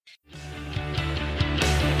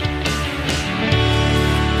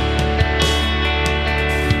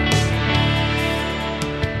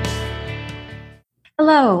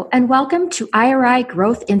Hello, and welcome to IRI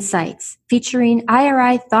Growth Insights, featuring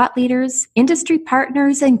IRI thought leaders, industry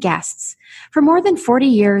partners, and guests. For more than 40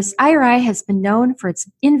 years, IRI has been known for its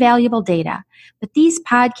invaluable data, but these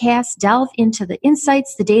podcasts delve into the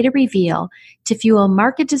insights the data reveal to fuel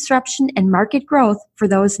market disruption and market growth for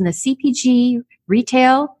those in the CPG,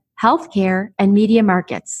 retail, healthcare, and media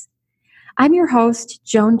markets. I'm your host,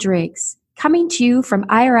 Joan Driggs, coming to you from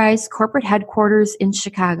IRI's corporate headquarters in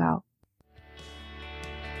Chicago.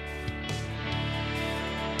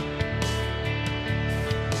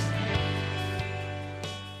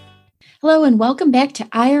 Hello, and welcome back to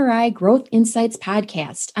IRI Growth Insights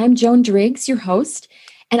Podcast. I'm Joan Driggs, your host,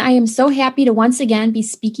 and I am so happy to once again be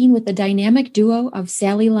speaking with the dynamic duo of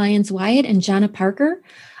Sally Lyons-Wyatt and Jana Parker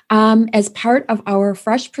as part of our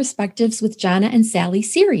Fresh Perspectives with Jana and Sally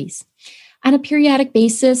series. On a periodic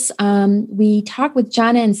basis, we talk with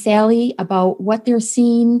Jana and Sally about what they're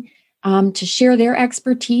seeing to share their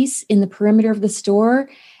expertise in the perimeter of the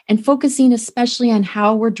store and focusing especially on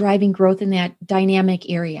how we're driving growth in that dynamic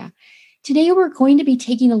area. Today, we're going to be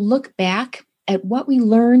taking a look back at what we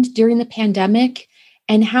learned during the pandemic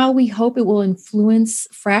and how we hope it will influence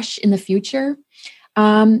Fresh in the future.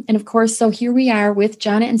 And of course, so here we are with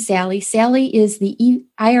Jana and Sally. Sally is the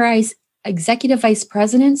IRI's Executive Vice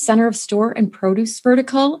President, Center of Store and Produce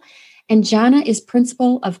Vertical, and Jana is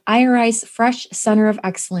Principal of IRI's Fresh Center of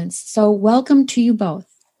Excellence. So welcome to you both.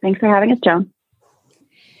 Thanks for having us, Joan.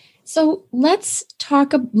 So let's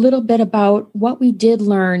talk a little bit about what we did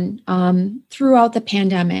learn throughout the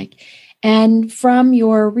pandemic. And from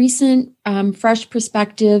your recent Fresh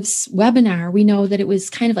Perspectives webinar, we know that it was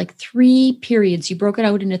kind of like 3 periods. You broke it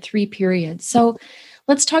out into 3 periods. So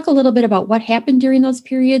let's talk a little bit about what happened during those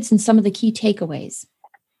periods and some of the key takeaways.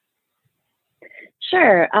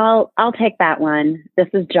 Sure, I'll take that one. This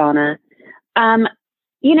is Jana.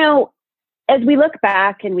 As we look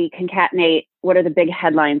back and we concatenate what are the big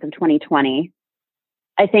headlines of 2020,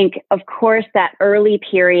 I think, of course, that early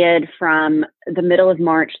period from the middle of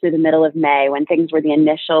March through the middle of May, when things were the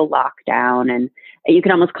initial lockdown, and you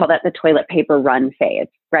can almost call that the toilet paper run phase,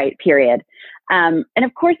 right? Period. And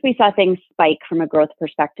of course, we saw things spike from a growth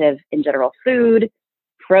perspective in general food,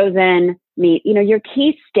 frozen, meat, your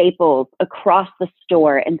key staples across the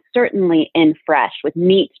store, and certainly in Fresh, with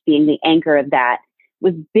meat being the anchor of that,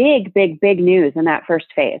 was big news in that first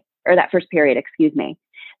phase, or that first period, excuse me.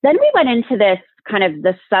 Then we went into this kind of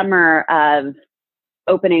the summer of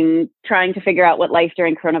opening, trying to figure out what life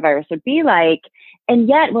during coronavirus would be like. And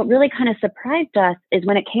yet what really kind of surprised us is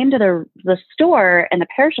when it came to the store and the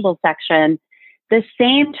perishable section, the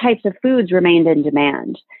same types of foods remained in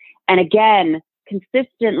demand. And again,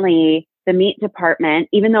 consistently, the meat department,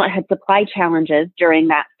 even though it had supply challenges during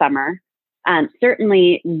that summer,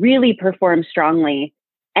 certainly really performed strongly.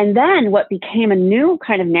 And then what became a new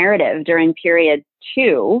kind of narrative during period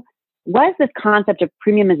 2 was this concept of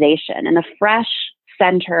premiumization and the Fresh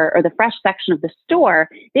center, or the Fresh section of the store,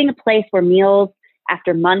 being a place where meals,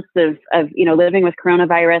 after months of living with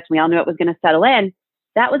coronavirus, we all knew it was going to settle in.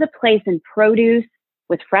 That was a place in produce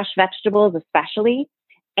with fresh vegetables, especially,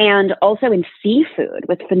 and also in seafood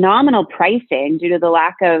with phenomenal pricing due to the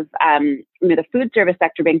lack of the food service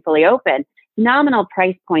sector being fully open. Phenomenal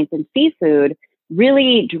price points in seafood,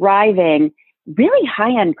 really driving really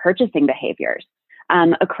high-end purchasing behaviors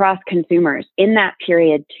across consumers in that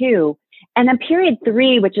period 2. And then period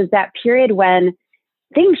 3, which is that period when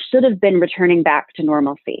things should have been returning back to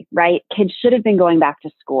normalcy, right? Kids should have been going back to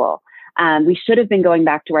school. We should have been going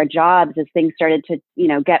back to our jobs as things started to,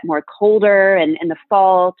 get more colder and the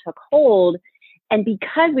fall took hold. And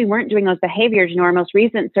because we weren't doing those behaviors, our most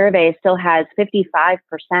recent survey still has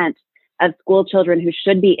 55% of school children who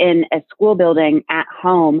should be in a school building at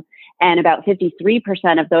home, and about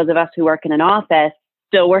 53% of those of us who work in an office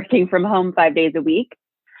still working from home 5 days a week.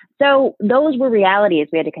 So those were realities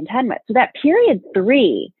we had to contend with. So that period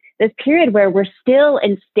 3, this period where we're still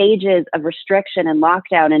in stages of restriction and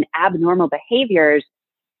lockdown and abnormal behaviors,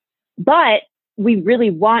 but we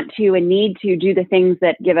really want to and need to do the things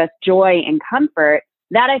that give us joy and comfort,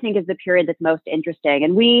 that I think is the period that's most interesting.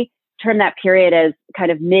 And we term that period as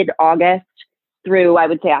kind of mid-August through, I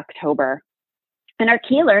would say, October. And our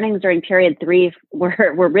key learnings during period 3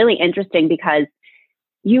 were really interesting, because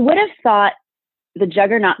you would have thought the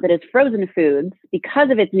juggernaut that is frozen foods, because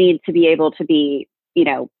of its need to be able to be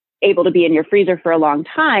in your freezer for a long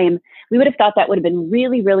time, we would have thought that would have been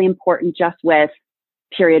really, really important just with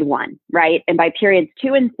period 1, right? And by periods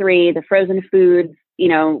 2 and 3, the frozen foods,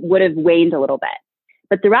 would have waned a little bit.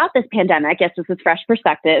 But throughout this pandemic, yes, this is Fresh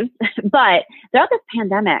Perspectives, but throughout this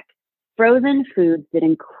pandemic, frozen foods did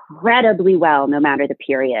incredibly well no matter the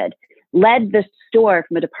period. led the store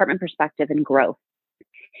from a department perspective in growth.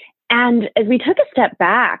 And as we took a step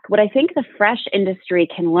back, what I think the fresh industry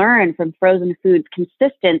can learn from frozen foods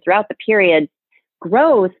consistent throughout the period's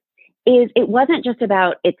growth is it wasn't just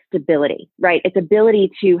about its stability, right? Its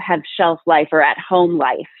ability to have shelf life or at home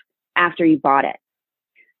life after you bought it.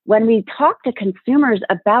 When we talk to consumers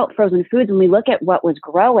about frozen foods and we look at what was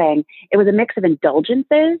growing, it was a mix of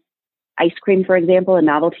indulgences. Ice cream, for example, and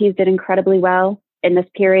novelties did incredibly well in this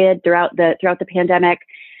period throughout the pandemic.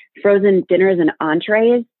 Frozen dinners and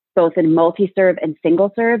entrees, both in multi-serve and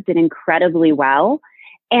single serve, did incredibly well.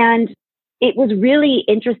 And it was really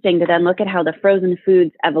interesting to then look at how the frozen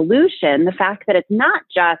foods evolution, the fact that it's not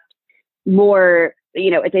just more,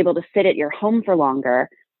 it's able to sit at your home for longer,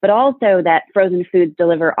 but also that frozen foods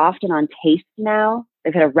deliver often on taste now.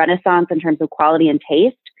 They've had a renaissance in terms of quality and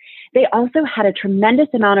taste. They also had a tremendous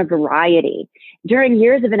amount of variety during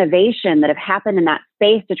years of innovation that have happened in that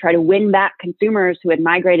space to try to win back consumers who had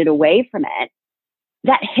migrated away from it.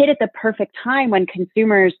 That hit at the perfect time when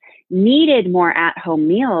consumers needed more at-home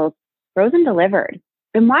meals. Frozen delivered.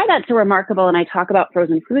 And why that's so remarkable, and I talk about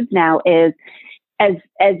frozen foods now, is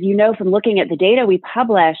as you know from looking at the data we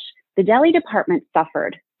publish, the deli department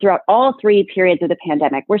suffered throughout all three periods of the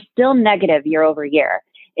pandemic. We're still negative year over year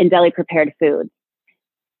in deli prepared foods.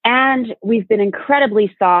 And we've been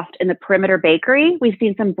incredibly soft in the perimeter bakery. We've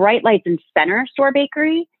seen some bright lights in center store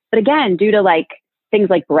bakery, but again, due to things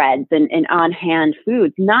like breads and on-hand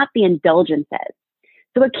foods, not the indulgences.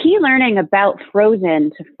 So a key learning about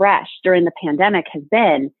frozen to fresh during the pandemic has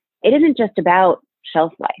been, it isn't just about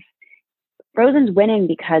shelf life. Frozen's winning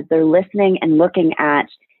because they're listening and looking at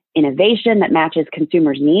innovation that matches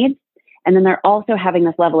consumers' needs. And then they're also having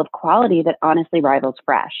this level of quality that honestly rivals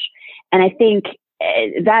fresh. And I think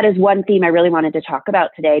that is one theme I really wanted to talk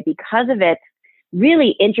about today because of its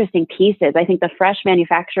really interesting pieces. I think the fresh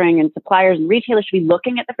manufacturing and suppliers and retailers should be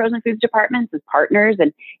looking at the frozen foods departments as partners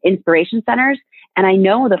and inspiration centers. And I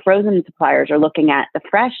know the frozen suppliers are looking at the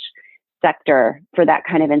fresh sector for that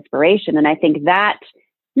kind of inspiration. And I think that,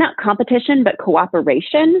 not competition, but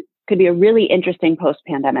cooperation could be a really interesting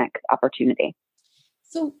post-pandemic opportunity.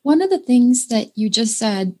 So one of the things that you just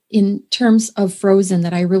said in terms of frozen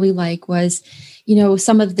that I really like was,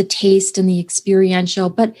 some of the taste and the experiential,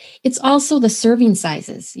 but it's also the serving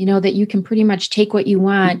sizes, that you can pretty much take what you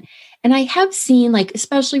want. And I have seen,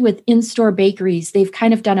 especially with in-store bakeries, they've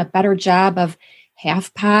kind of done a better job of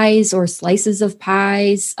half pies or slices of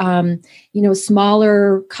pies,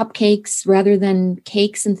 smaller cupcakes rather than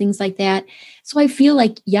cakes and things like that. So I feel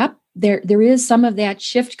like, yep, there is some of that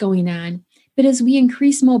shift going on. But as we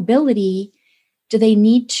increase mobility, do they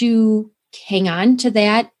need to hang on to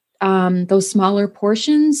that, those smaller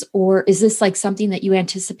portions, or is this something that you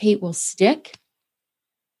anticipate will stick?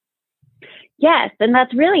 Yes, and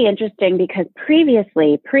that's really interesting because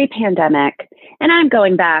previously, pre-pandemic, and I'm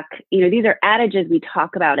going back, these are adages we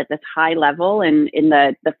talk about at this high level in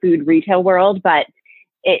the food retail world, but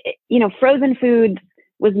frozen foods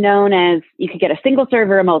was known as you could get a single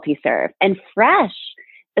serve or a multi-serve, and fresh,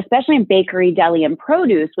 especially in bakery, deli, and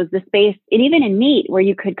produce, was the space, and even in meat, where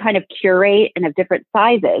you could kind of curate and have different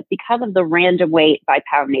sizes because of the random weight by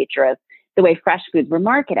pound nature of the way fresh foods were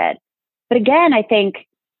marketed. But again, I think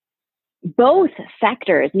both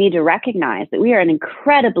sectors need to recognize that we are an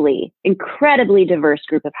incredibly, incredibly diverse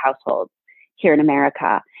group of households here in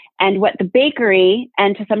America. And what the bakery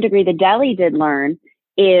and to some degree the deli did learn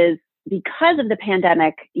is because of the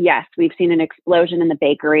pandemic, yes, we've seen an explosion in the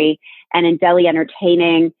bakery and in deli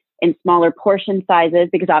entertaining in smaller portion sizes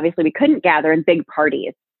because obviously we couldn't gather in big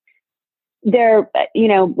parties.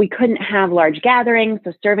 We couldn't have large gatherings,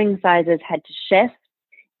 so serving sizes had to shift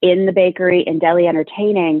in the bakery and deli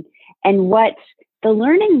entertaining. And what the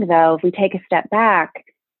learning, though, if we take a step back,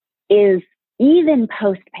 is even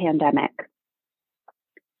post-pandemic,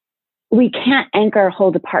 we can't anchor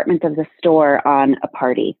whole departments of the store on a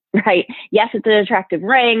party, right? Yes, it's an attractive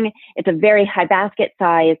ring. It's a very high basket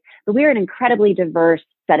size, but we're an incredibly diverse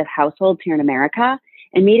set of households here in America,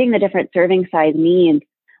 and meeting the different serving size needs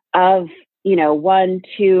of, 1,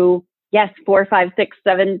 2, yes, 4, 5, 6,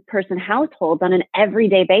 7 person households on an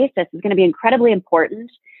everyday basis is going to be incredibly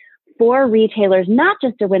important for retailers, not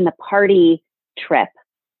just to win the party trip,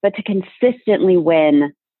 but to consistently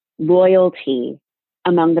win loyalty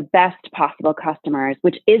among the best possible customers,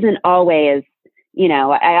 which isn't always,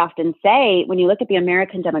 I often say, when you look at the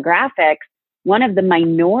American demographics, one of the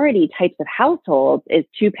minority types of households is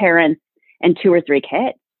 2 parents and 2 or 3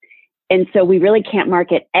 kids. And so we really can't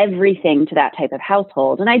market everything to that type of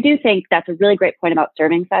household. And I do think that's a really great point about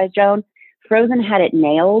serving size, Joan. Frozen had it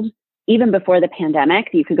nailed even before the pandemic.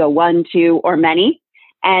 You could go 1, 2, or many.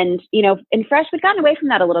 And, in fresh, we've gotten away from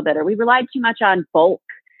that a little bit, or we relied too much on bulk,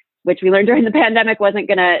 which we learned during the pandemic wasn't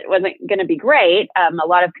gonna be great. A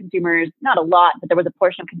lot of consumers, not a lot, but there was a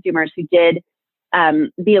portion of consumers who did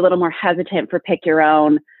be a little more hesitant for pick your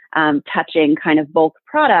own, touching kind of bulk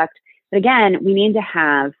product. But again, we need to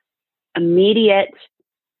have immediate,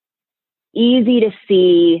 easy to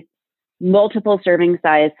see, multiple serving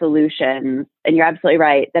size solutions. And you're absolutely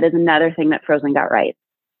right. That is another thing that Frozen got right.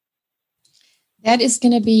 That is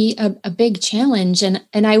going to be a big challenge. And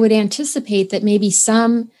I would anticipate that maybe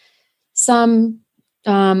some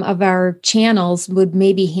of our channels would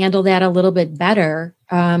maybe handle that a little bit better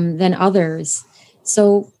than others.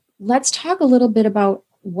 So let's talk a little bit about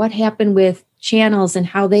what happened with channels and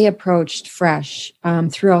how they approached fresh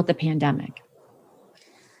throughout the pandemic.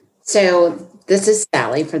 So this is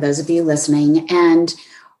Sally, for those of you listening. And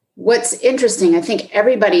what's interesting, I think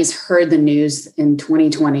everybody's heard the news in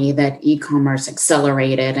 2020 that e-commerce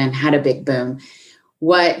accelerated and had a big boom.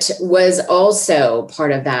 What was also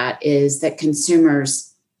part of that is that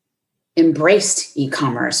consumers embraced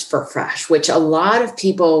e-commerce for fresh, which a lot of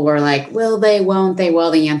people were like, will they, won't they?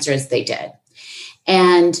 Well, the answer is they did.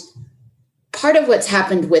 And part of what's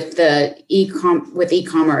happened with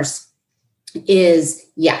e-commerce is,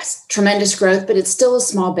 yes, tremendous growth, but it's still a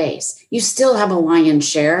small base. You still have a lion's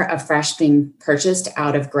share of fresh being purchased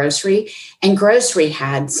out of grocery, and grocery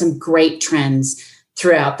had some great trends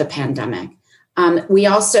throughout the pandemic. We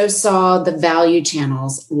also saw the value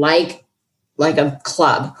channels like a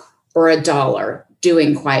Club or a Dollar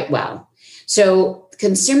doing quite well. So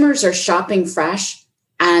consumers are shopping fresh,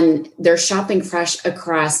 and they're shopping fresh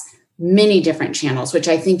across many different channels, which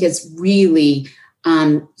I think is really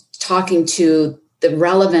talking to the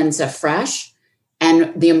relevance of fresh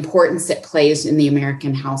and the importance it plays in the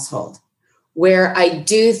American household. Where I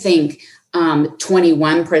do think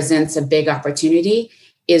 21 presents a big opportunity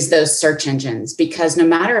is those search engines, because no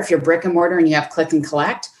matter if you're brick and mortar and you have click and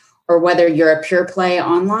collect, or whether you're a pure play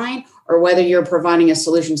online, or whether you're providing a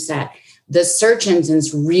solution set, the search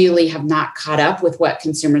engines really have not caught up with what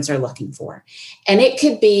consumers are looking for. And it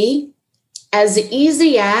could be as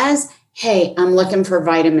easy as, hey, I'm looking for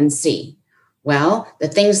vitamin C. Well, the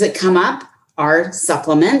things that come up are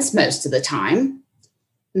supplements most of the time.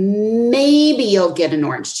 Maybe you'll get an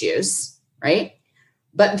orange juice, right?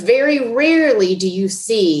 But very rarely do you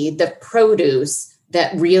see the produce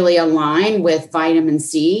that really align with vitamin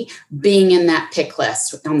C being in that pick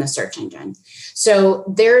list on the search engine. So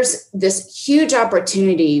there's this huge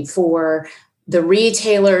opportunity for the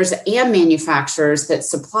retailers and manufacturers that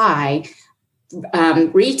supply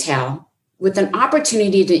retail with an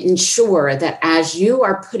opportunity to ensure that as you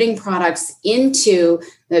are putting products into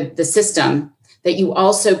the system, that you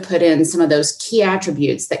also put in some of those key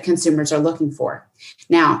attributes that consumers are looking for.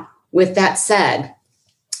 Now, with that said,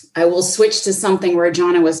 I will switch to something where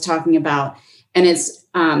Jonna was talking about, and it's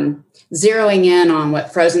zeroing in on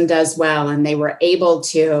what Frozen does well. And they were able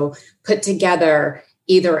to put together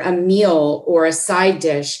either a meal or a side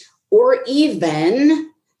dish, or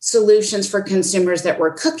even solutions for consumers that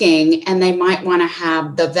were cooking and they might want to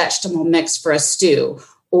have the vegetable mix for a stew,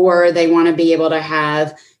 or they want to be able to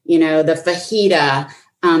have, the fajita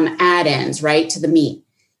add-ins, right, to the meat.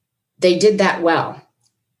 They did that well.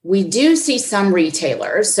 We do see some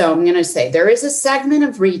retailers. So I'm going to say there is a segment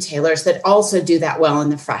of retailers that also do that well in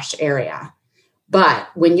the fresh area. But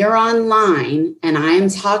when you're online, and I am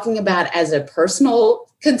talking about as a personal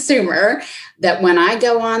consumer, that when I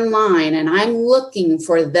go online and I'm looking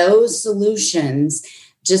for those solutions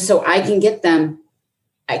just so I can get them,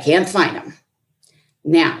 I can't find them.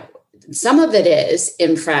 Now, some of it is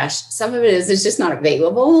in fresh, some of it is it's just not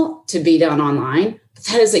available to be done online. But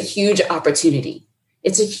that is a huge opportunity.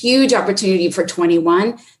 It's a huge opportunity for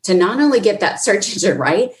 21 to not only get that search engine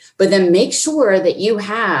right, but then make sure that you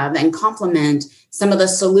have and complement some of the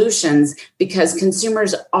solutions, because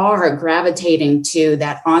consumers are gravitating to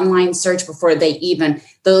that online search before they'll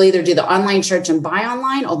either do the online search and buy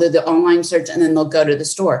online, or they'll do the online search and then they'll go to the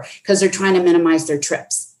store because they're trying to minimize their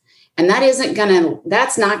trips. And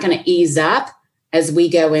that's not going to ease up as we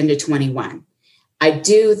go into 21. I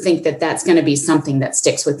do think that that's going to be something that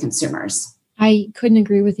sticks with consumers. I couldn't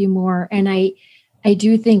agree with you more. And I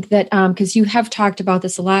do think that because you have talked about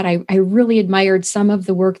this a lot, I really admired some of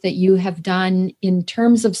the work that you have done in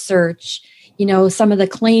terms of search, some of the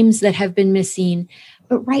claims that have been missing.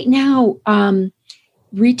 But right now,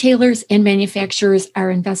 retailers and manufacturers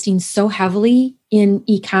are investing so heavily in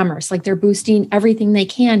e-commerce, like they're boosting everything they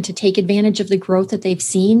can to take advantage of the growth that they've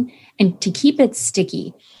seen and to keep it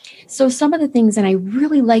sticky. So some of the things, and I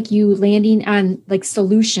really like you landing on like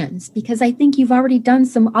solutions, because I think you've already done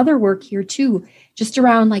some other work here too, just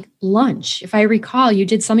around like lunch. If I recall, you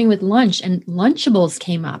did something with lunch and Lunchables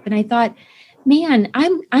came up. And I thought, man,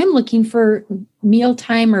 I'm looking for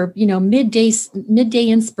mealtime or, midday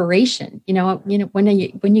inspiration.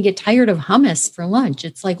 When you get tired of hummus for lunch,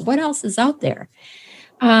 it's like, what else is out there?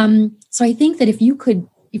 So I think that if you could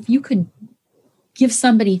give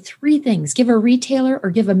somebody three things, give a retailer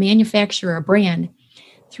or give a manufacturer, a brand,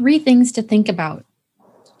 three things to think about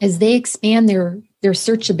as they expand their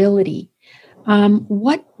searchability.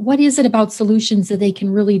 What is it about solutions that they can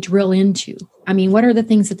really drill into? I mean, what are the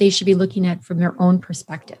things that they should be looking at from their own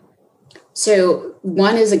perspective? So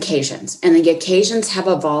one is occasions, and the occasions have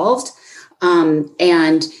evolved.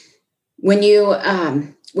 And when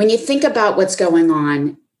you think about what's going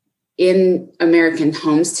on in American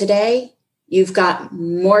homes today, you've got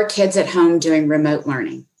more kids at home doing remote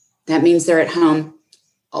learning. That means they're at home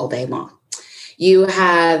all day long. You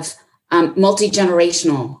have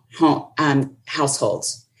multi-generational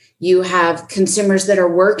households. You have consumers that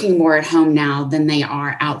are working more at home now than they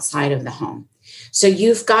are outside of the home. So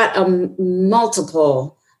you've got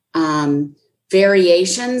multiple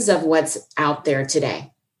variations of what's out there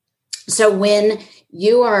today. So when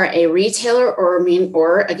you are a retailer or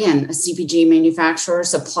again, a CPG manufacturer,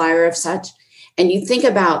 supplier of such, and you think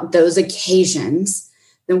about those occasions,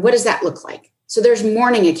 then what does that look like? So there's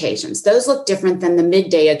morning occasions. Those look different than the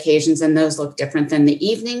midday occasions, and those look different than the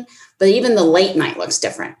evening, but even the late night looks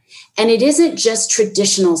different. And it isn't just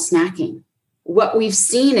traditional snacking. What we've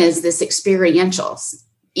seen is this experiential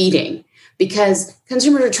eating, because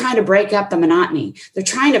consumers are trying to break up the monotony. They're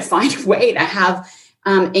trying to find a way to have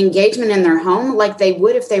engagement in their home like they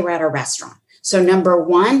would if they were at a restaurant. So number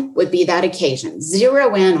one would be that occasion.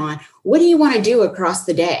 Zero in on what do you want to do across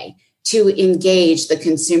the day to engage the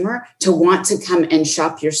consumer to want to come and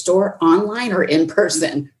shop your store online or in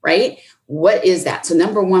person, right? What is that? So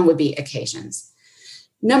number one would be occasions.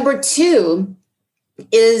 Number two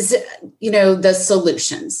is, the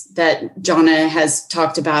solutions that Jonna has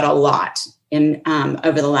talked about a lot in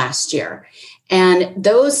over the last year. And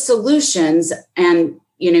those solutions, and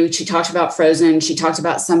she talked about frozen. She talked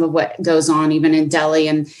about some of what goes on even in deli,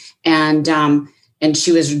 and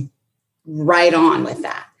she was right on with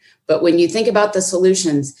that. But when you think about the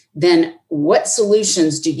solutions, then what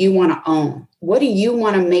solutions do you want to own? What do you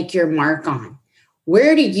want to make your mark on?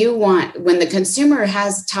 Where do you want, when the consumer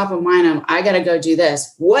has top of mind on, I got to go do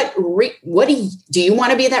this, what do you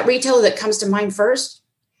want to be that retailer that comes to mind first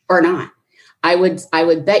or not? I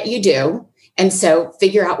would bet you do. And so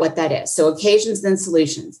figure out what that is. So occasions, then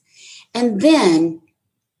solutions. And then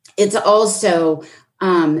it's also,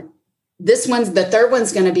 the third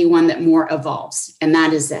one's going to be one that more evolves. And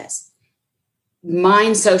that is this: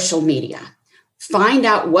 mine social media, find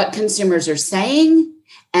out what consumers are saying,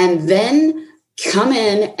 and then come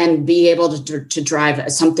in and be able to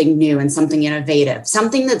drive something new and something innovative,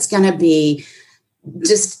 something that's going to be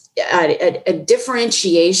just a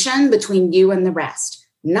differentiation between you and the rest.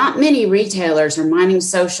 Not many retailers are mining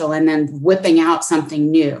social and then whipping out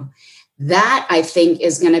something new. That, I think,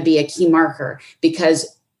 is going to be a key marker,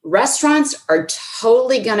 because restaurants are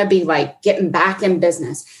totally going to be like getting back in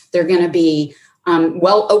business. They're going to be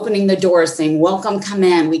opening the doors saying, welcome, come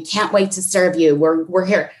in. We can't wait to serve you. We're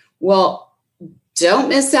here. Well, don't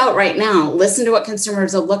miss out right now. Listen to what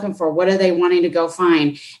consumers are looking for. What are they wanting to go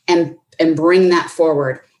find, and bring that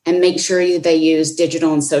forward, and make sure they use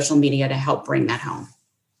digital and social media to help bring that home.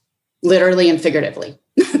 Literally and figuratively.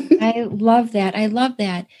 I love that.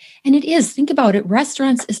 And it is, think about it.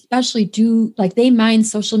 Restaurants especially they mine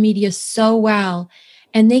social media so well,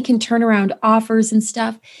 and they can turn around offers and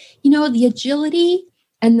stuff. The agility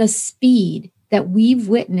and the speed that we've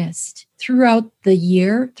witnessed throughout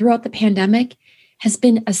the pandemic has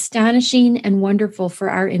been astonishing and wonderful for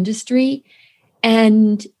our industry.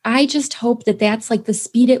 And I just hope that that's like the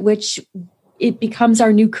speed at which it becomes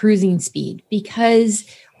our new cruising speed, because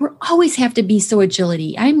we always have to be so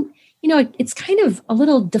agility. It's kind of a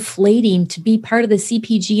little deflating to be part of the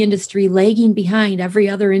CPG industry lagging behind every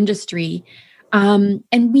other industry. And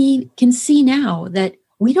we can see now that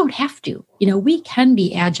we don't have to, we can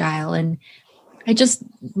be agile. And I just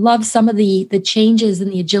love some of the changes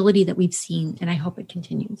and the agility that we've seen. And I hope it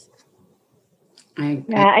continues.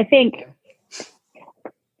 I think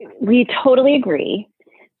we totally agree.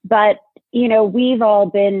 But we've all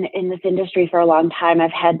been in this industry for a long time.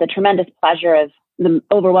 I've had the tremendous pleasure of the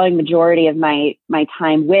overwhelming majority of my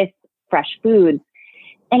time with fresh foods.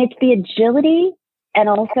 And it's the agility, and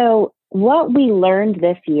also what we learned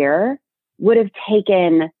this year would have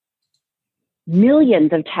taken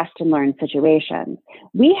millions of test and learn situations.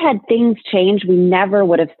 We had things change we never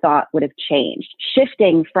would have thought would have changed,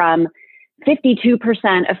 shifting from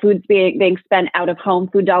 52% of food being spent out of home,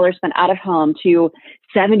 food dollars spent out of home, to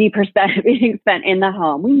 70% being spent in the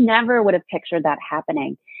home. We never would have pictured that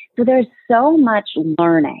happening. So there's so much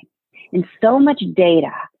learning and so much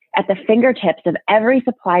data at the fingertips of every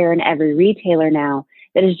supplier and every retailer now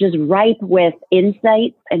that is just ripe with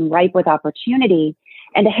insights and ripe with opportunity.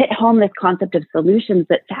 And to hit home this concept of solutions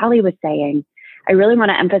that Sally was saying, I really want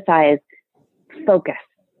to emphasize focus.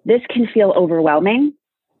 This can feel overwhelming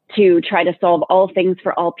to try to solve all things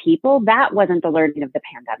for all people. That wasn't the learning of the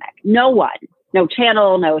pandemic. No one, no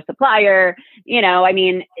channel, no supplier,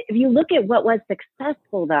 if you look at what was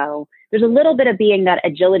successful though, there's a little bit of being that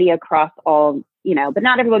agility across all, but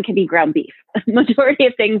not everyone can be ground beef. Majority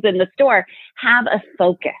of things in the store have a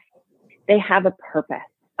focus. They have a purpose,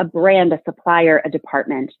 a brand, a supplier, a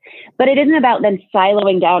department. But it isn't about them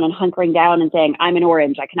siloing down and hunkering down and saying, I'm an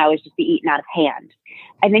orange, I can always just be eaten out of hand.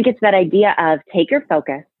 I think it's that idea of take your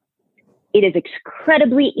focus. It is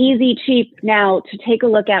incredibly easy, cheap now to take a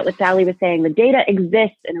look at what Sally was saying. The data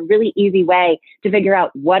exists in a really easy way to figure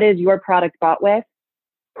out what is your product bought with,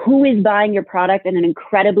 who is buying your product in an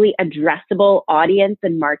incredibly addressable audience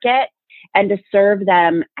and market, and to serve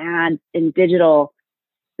them ads in digital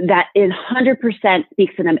that in 100%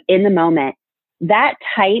 speaks to them in the moment. That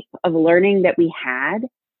type of learning that we had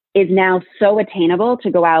is now so attainable to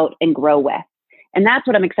go out and grow with. And that's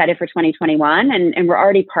what I'm excited for 2021. And we're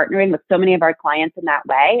already partnering with so many of our clients in that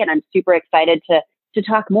way. And I'm super excited to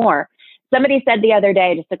talk more. Somebody said the other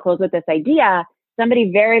day, just to close with this idea,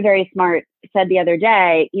 somebody very, very smart said the other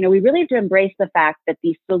day, we really have to embrace the fact that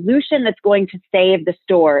the solution that's going to save the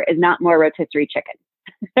store is not more rotisserie chicken.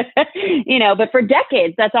 But for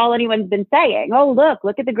decades, that's all anyone's been saying. Oh,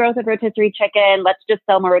 look at the growth of rotisserie chicken. Let's just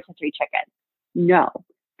sell more rotisserie chicken. No,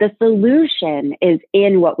 the solution is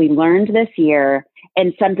in what we learned this year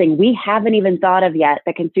and something we haven't even thought of yet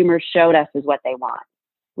that consumers showed us is what they want.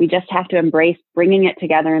 We just have to embrace bringing it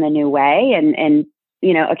together in a new way and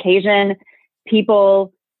occasion,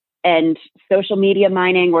 people, and social media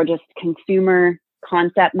mining or just consumer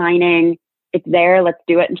concept mining. It's there. Let's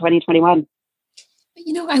do it in 2021.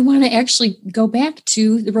 I want to actually go back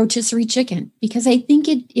to the rotisserie chicken because I think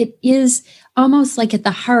it is almost like at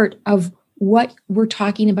the heart of what we're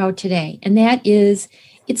talking about today. And that is,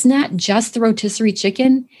 it's not just the rotisserie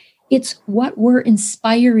chicken. It's what we're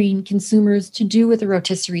inspiring consumers to do with the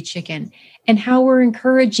rotisserie chicken and how we're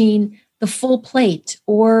encouraging the full plate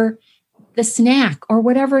or the snack or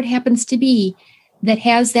whatever it happens to be that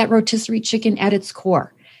has that rotisserie chicken at its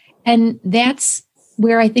core. And that's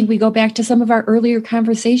where I think we go back to some of our earlier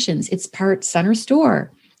conversations. It's part center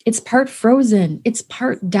store. It's part frozen. It's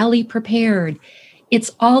part deli prepared. It's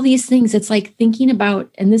all these things. It's like thinking about,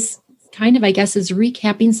 and this kind of, I guess, is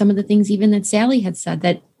recapping some of the things even that Sally had said,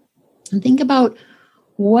 that think about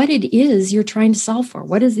what it is you're trying to solve for.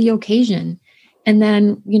 What is the occasion? And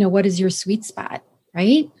then, what is your sweet spot,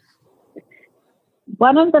 right?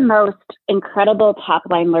 One of the most incredible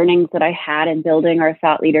top-line learnings that I had in building our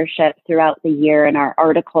thought leadership throughout the year and our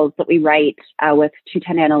articles that we write with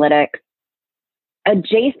 210 Analytics,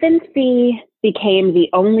 adjacency became the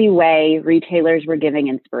only way retailers were giving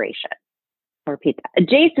inspiration. I'll repeat that.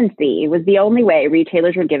 Adjacency was the only way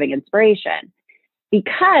retailers were giving inspiration.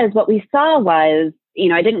 Because what we saw was,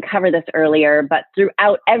 I didn't cover this earlier, but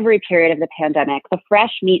throughout every period of the pandemic, the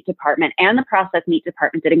fresh meat department and the processed meat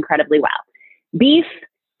department did incredibly well. Beef,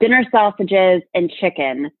 dinner sausages, and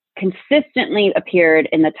chicken consistently appeared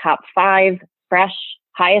in the top 5 fresh,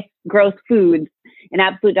 highest growth foods in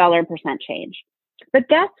absolute dollar and percent change. But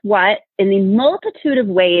guess what? In the multitude of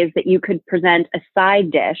ways that you could present a side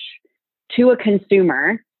dish to a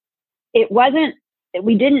consumer,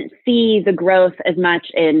 we didn't see the growth as much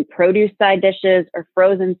in produce side dishes or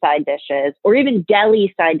frozen side dishes or even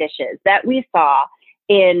deli side dishes that we saw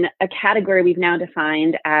in a category we've now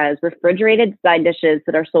defined as refrigerated side dishes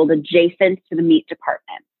that are sold adjacent to the meat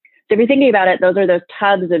department. So if you're thinking about it, those are those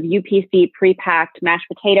tubs of UPC pre-packed mashed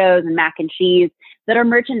potatoes and mac and cheese that are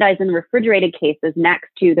merchandised in refrigerated cases next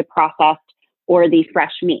to the processed or the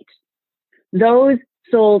fresh meat. Those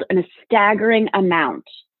sold in a staggering amount.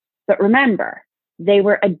 But remember, they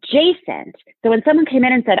were adjacent. So when someone came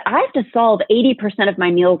in and said, I have to solve 80% of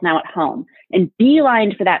my meals now at home, and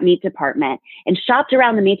beelined for that meat department and shopped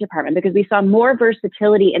around the meat department because we saw more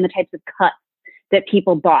versatility in the types of cuts that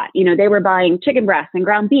people bought. They were buying chicken breasts and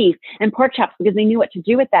ground beef and pork chops because they knew what to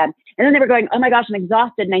do with them. And then they were going, oh my gosh, I'm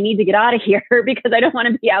exhausted and I need to get out of here because I don't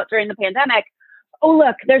want to be out during the pandemic. Oh,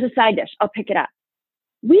 look, there's a side dish. I'll pick it up.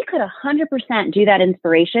 We could 100% do that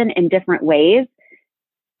inspiration in different ways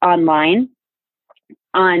online,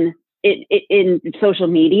 in social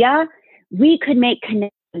media. We could make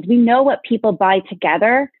connections. We know what people buy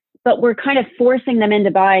together, but we're kind of forcing them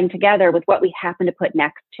into buying together with what we happen to put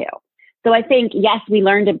next to. So I think, yes, we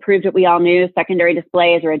learned and proved what we all knew. Secondary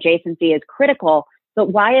displays or adjacency is critical,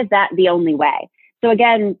 but why is that the only way? So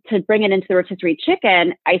again, to bring it into the rotisserie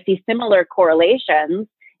chicken, I see similar correlations.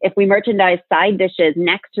 If we merchandise side dishes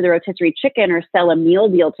next to the rotisserie chicken or sell a meal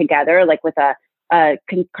deal together, like with a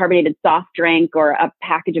carbonated soft drink or a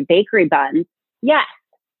package of bakery buns, yes.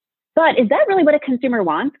 But is that really what a consumer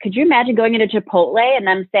wants? Could you imagine going into Chipotle and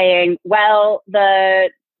them saying, well, the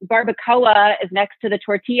barbacoa is next to the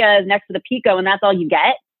tortilla, is next to the pico, and that's all you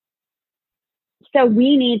get? So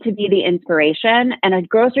we need to be the inspiration, and a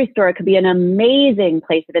grocery store could be an amazing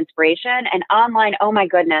place of inspiration. And online, oh my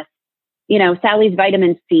goodness, you know, Sally's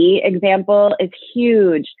vitamin C example is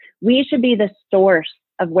huge. We should be the source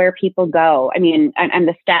of where people go. I mean, I'm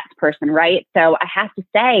the stats person, right? So I have to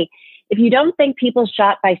say, if you don't think people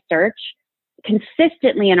shop by search,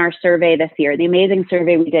 consistently in our survey this year, the amazing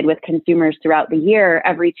survey we did with consumers throughout the year,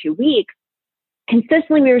 every 2 weeks,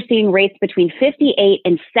 consistently we were seeing rates between 58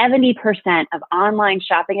 and 70% of online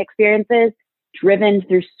shopping experiences driven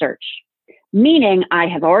through search. Meaning I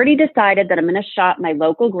have already decided that I'm going to shop my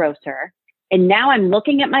local grocer, and now I'm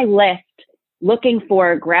looking at my list, looking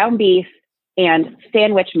for ground beef and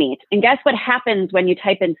sandwich meat. And guess what happens when you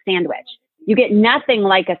type in sandwich? You get nothing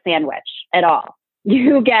like a sandwich at all.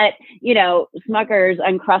 You get, you know, Smucker's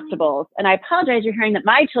Uncrustables. And I apologize, you're hearing that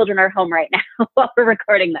my children are home right now while we're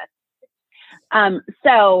recording this.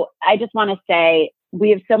 So I just want to say we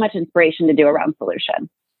have so much inspiration to do around solution.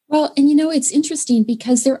 Well, and you know, it's interesting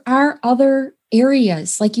because there are other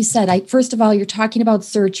areas. Like you said, first of all, you're talking about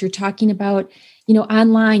search, you're talking about, you know,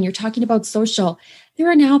 online, you're talking about social. There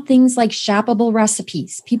are now things like shoppable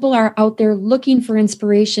recipes. People are out there looking for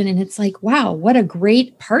inspiration, and it's like, wow, what a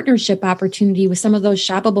great partnership opportunity with some of those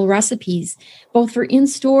shoppable recipes, both for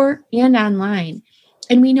in-store and online.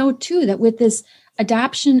 And we know too that with this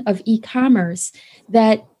adoption of e-commerce,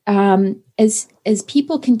 that as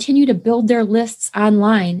people continue to build their lists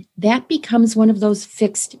online, that becomes one of those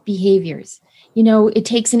fixed behaviors. You know, it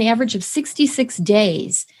takes an average of 66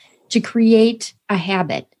 days to create a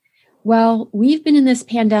habit. Well, we've been in this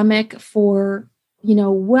pandemic for, you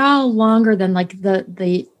know, well longer than like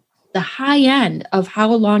the high end of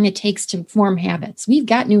how long it takes to form habits. We've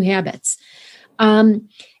got new habits. And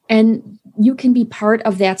you can be part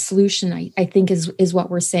of that solution, I think is what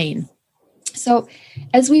we're saying. So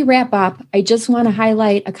as we wrap up, I just want to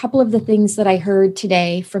highlight a couple of the things that I heard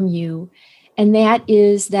today from you. And that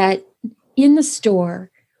is that in the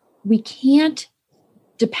store, we can't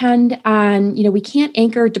depend on, you know, we can't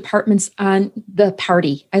anchor departments on the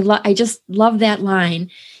party. I just love that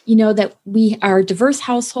line, you know, that we are diverse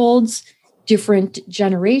households, different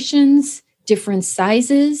generations, different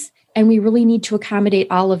sizes, and we really need to accommodate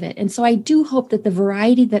all of it. And so I do hope that the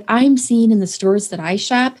variety that I'm seeing in the stores that I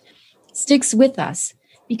shop sticks with us,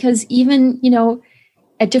 because even, you know,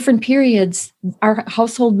 at different periods, our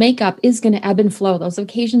household makeup is going to ebb and flow. Those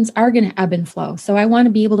occasions are going to ebb and flow. So I want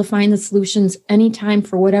to be able to find the solutions anytime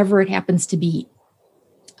for whatever it happens to be.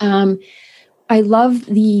 I love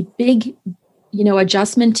the big, you know,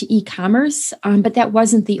 adjustment to e-commerce, but that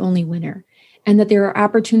wasn't the only winner. And that there are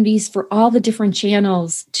opportunities for all the different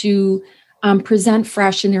channels to present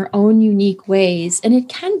fresh in their own unique ways. And it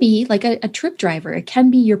can be like a trip driver. It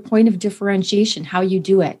can be your point of differentiation, how you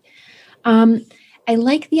do it. I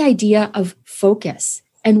like the idea of focus.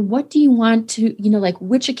 And what do you want to, you know, like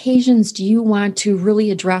which occasions do you want to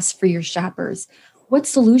really address for your shoppers? What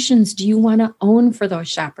solutions do you want to own for those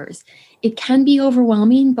shoppers? It can be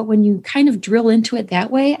overwhelming, but when you kind of drill into it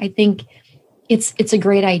that way, I think it's a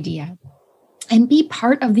great idea. And be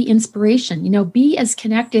part of the inspiration, you know, be as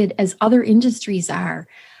connected as other industries are.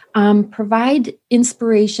 Provide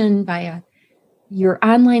inspiration via your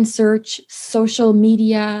online search, social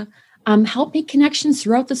media, help make connections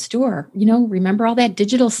throughout the store. You know, remember all that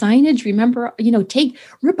digital signage? Remember, you know,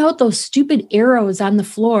 rip out those stupid arrows on the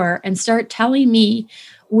floor and start telling me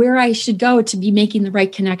where I should go to be making the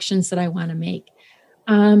right connections that I want to make.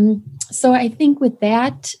 So I think with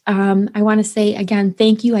that, I want to say again,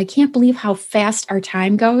 thank you. I can't believe how fast our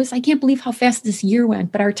time goes. I can't believe how fast this year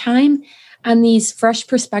went, but our time on these fresh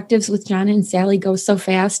perspectives with Jonna and Sally goes so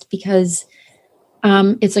fast because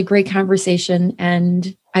it's a great conversation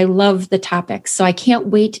and I love the topics. So I can't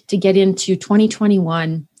wait to get into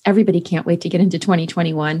 2021. Everybody can't wait to get into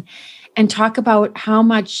 2021 and talk about how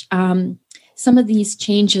much some of these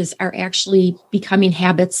changes are actually becoming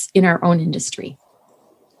habits in our own industry.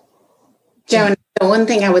 Joan, the one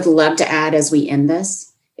thing I would love to add as we end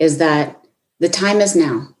this is that the time is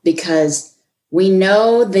now, because we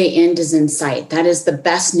know the end is in sight. That is the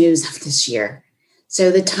best news of this year.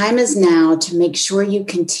 So the time is now to make sure you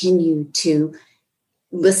continue to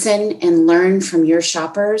listen and learn from your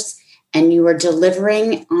shoppers, and you are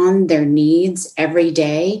delivering on their needs every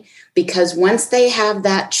day, because once they have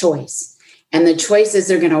that choice, and the choice is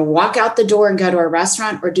they're going to walk out the door and go to a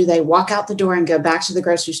restaurant, or do they walk out the door and go back to the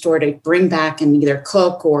grocery store to bring back and either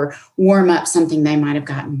cook or warm up something they might have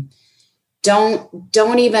gotten.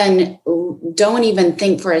 Don't even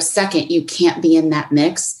think for a second you can't be in that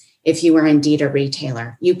mix if you are indeed a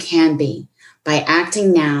retailer. You can be, by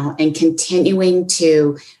acting now and continuing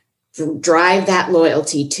to drive that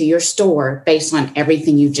loyalty to your store based on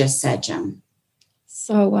everything you just said, Joan.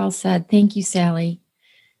 So well said. Thank you, Sally.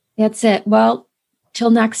 That's it. Well, till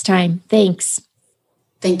next time. Thanks.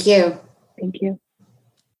 Thank you. Thank you.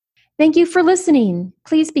 Thank you for listening.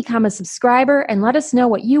 Please become a subscriber and let us know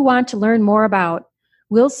what you want to learn more about.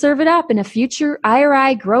 We'll serve it up in a future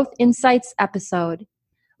IRI Growth Insights episode.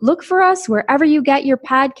 Look for us wherever you get your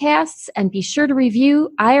podcasts, and be sure to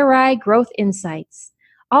review IRI Growth Insights.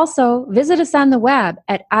 Also, visit us on the web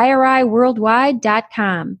at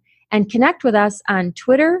iriworldwide.com and connect with us on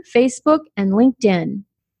Twitter, Facebook, and LinkedIn.